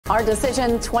Our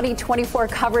Decision 2024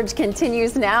 coverage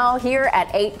continues now here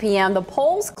at 8 p.m. The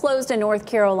polls closed in North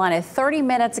Carolina 30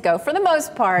 minutes ago. For the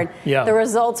most part, the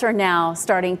results are now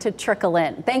starting to trickle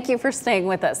in. Thank you for staying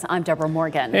with us. I'm Deborah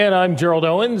Morgan. And I'm Gerald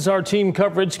Owens. Our team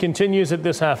coverage continues at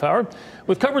this half hour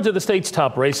with coverage of the state's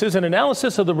top races and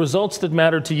analysis of the results that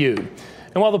matter to you.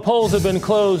 And while the polls have been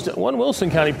closed, one Wilson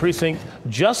County precinct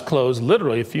just closed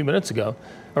literally a few minutes ago,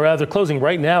 or rather closing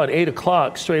right now at 8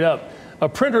 o'clock straight up. A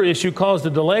printer issue caused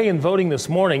a delay in voting this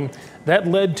morning. That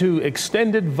led to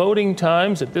extended voting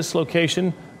times at this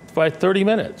location by 30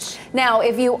 minutes. Now,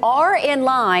 if you are in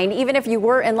line, even if you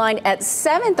were in line at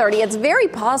 7:30, it's very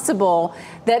possible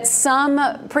that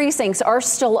some precincts are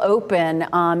still open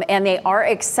and they are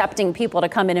accepting people to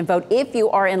come in and vote if you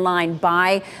are in line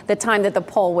by the time that the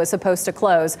poll was supposed to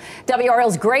close.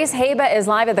 WRL's Grace Haba is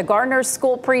live at the Gardners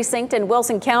School precinct in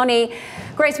Wilson County.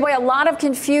 Grace, boy, a lot of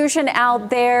confusion out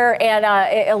there,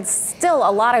 and still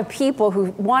a lot of people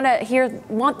who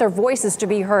want their voices to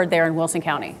be heard there in Wilson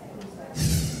County.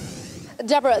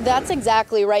 Deborah, that's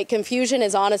exactly right. Confusion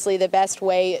is honestly the best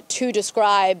way to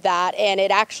describe that, and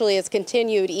it actually has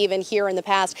continued even here in the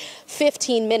past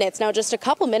 15 minutes. Now, just a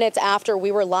couple minutes after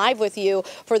we were live with you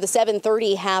for the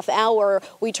 7:30 half hour,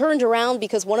 we turned around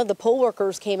because one of the poll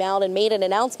workers came out and made an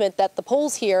announcement that the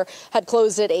polls here had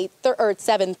closed at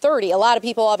 7:30. A lot of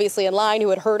people obviously in line who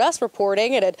had heard us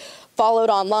reporting and had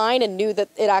followed online and knew that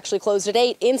it actually closed at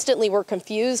 8 instantly were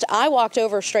confused. I walked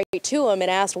over straight to him and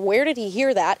asked, where did he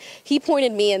hear that? He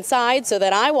pointed me inside, so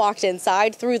then I walked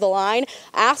inside through the line,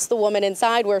 asked the woman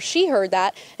inside where she heard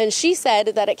that, and she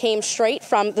said that it came straight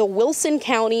from the Wilson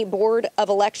County Board of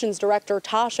Elections Director,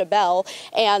 Tasha Bell.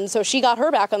 And so she got her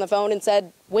back on the phone and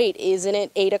said, wait, isn't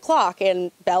it 8 o'clock? And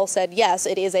Bell said, yes,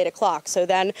 it is 8 o'clock. So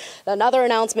then another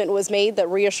announcement was made that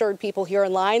reassured people here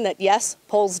in line that, yes,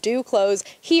 polls do close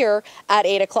here at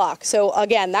 8 o'clock. So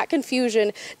again, that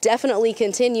confusion definitely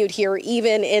continued here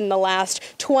even in the last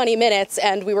 20 minutes.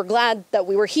 And we were glad that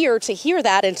we were here to hear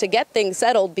that and to get things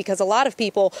settled, because a lot of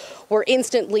people were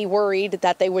instantly worried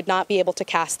that they would not be able to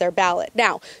cast their ballot.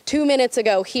 Now, 2 minutes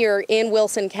ago here in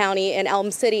Wilson County in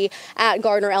Elm City at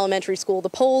Gardner Elementary School, the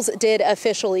polls did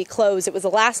officially close. It was the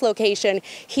last location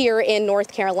here in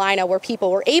North Carolina where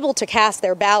people were able to cast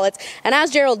their ballots. And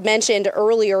as Gerald mentioned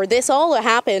earlier, this all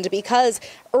happened because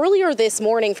earlier this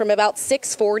morning from about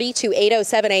 6:40 to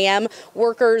 8:07 a.m.,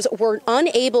 workers were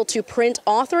unable to print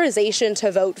authorization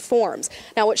to vote forms.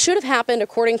 Now, what should have happened,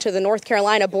 according to the North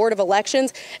Carolina Board of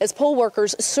Elections, is poll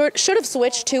workers should have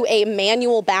switched to a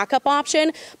manual backup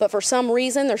option, but for some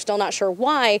reason, they're still not sure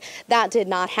why, that did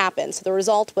not happen. So the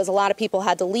result was a lot of people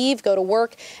had to leave, go to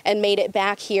work, and made it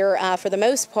back here for the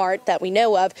most part that we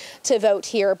know of to vote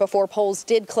here before polls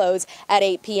did close at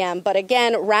 8 p.m. But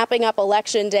again, wrapping up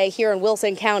Election Day here in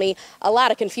Wilson County, a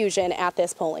lot of confusion at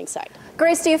this polling site.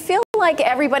 Grace, do you feel like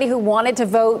everybody who wanted to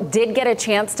vote did get a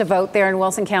chance to vote there in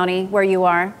Wilson County where you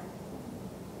are?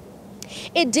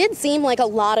 It did seem like a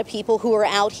lot of people who were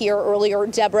out here earlier,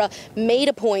 Deborah, made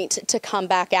a point to come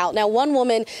back out. Now, one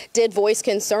woman did voice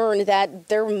concern that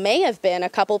there may have been a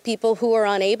couple people who were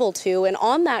unable to. And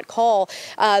on that call,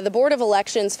 the Board of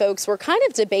Elections folks were kind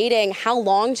of debating how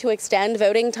long to extend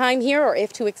voting time here or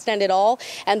if to extend it all.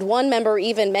 And one member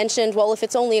even mentioned, well, if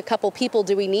it's only a couple people,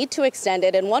 do we need to extend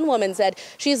it? And one woman said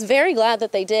she's very glad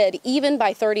that they did, even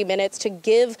by 30 minutes, to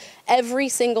give every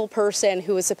single person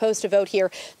who is supposed to vote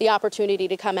here the opportunity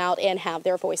to come out and have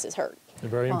their voices heard.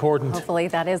 Very important. Hopefully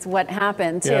that is what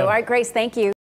happened too. All right, Grace, thank you.